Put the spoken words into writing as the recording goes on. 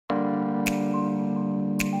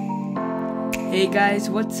Hey guys,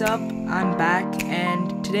 what's up? I'm back,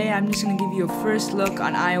 and today I'm just going to give you a first look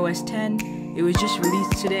on iOS 10. It was just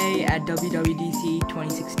released today at WWDC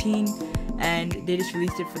 2016, and they just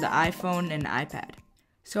released it for the iPhone and iPad.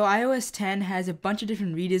 So iOS 10 has a bunch of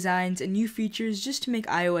different redesigns and new features just to make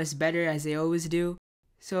iOS better, as they always do.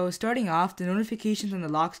 So starting off, the notifications on the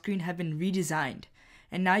lock screen have been redesigned,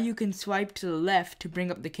 and now you can swipe to the left to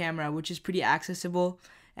bring up the camera, which is pretty accessible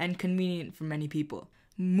and convenient for many people.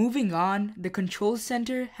 Moving on, the control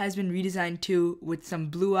center has been redesigned too, with some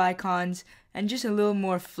blue icons and just a little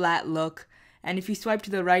more flat look. And if you swipe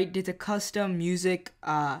to the right, there's a custom music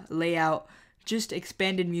layout, just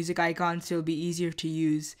expanded music icons so it'll be easier to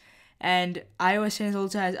use. And iOS 10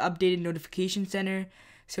 also has updated notification center,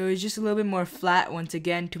 so it's just a little bit more flat once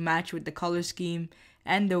again to match with the color scheme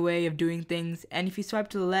and the way of doing things. And if you swipe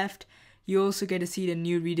to the left, you also get to see the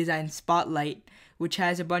new redesigned spotlight, which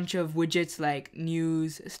has a bunch of widgets like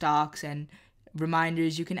news, stocks, and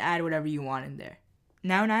reminders. You can add whatever you want in there.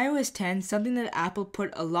 Now in iOS 10, something that Apple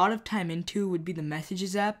put a lot of time into would be the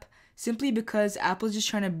Messages app, simply because Apple's just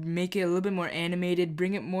trying to make it a little bit more animated,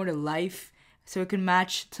 bring it more to life, so it can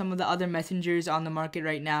match some of the other messengers on the market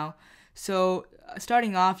right now. So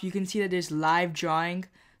starting off, you can see that there's live drawing,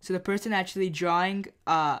 so the person actually drawing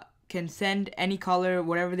can send any color,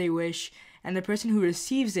 whatever they wish, and the person who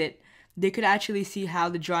receives it, they could actually see how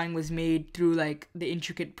the drawing was made through like the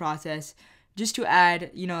intricate process, just to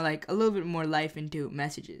add, like a little bit more life into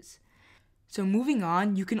messages. So moving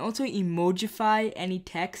on, you can also emojify any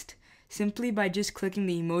text simply by just clicking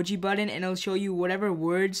the emoji button, and it'll show you whatever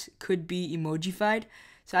words could be emojified.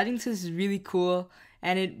 So I think this is really cool,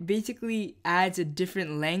 and it basically adds a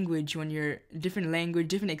different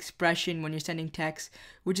expression when you're sending text,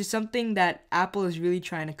 which is something that Apple is really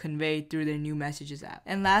trying to convey through their new Messages app.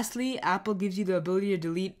 And lastly, Apple gives you the ability to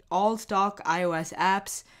delete all stock iOS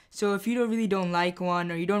apps. So if you really don't like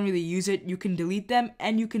one or you don't really use it, you can delete them,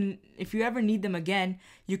 and you can, if you ever need them again,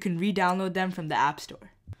 you can re-download them from the App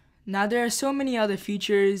Store. Now there are so many other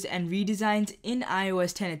features and redesigns in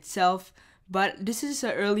iOS 10 itself, but this is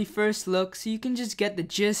an early first look, so you can just get the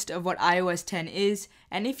gist of what iOS 10 is,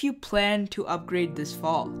 and if you plan to upgrade this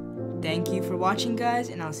fall. Thank you for watching, guys,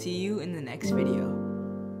 and I'll see you in the next video.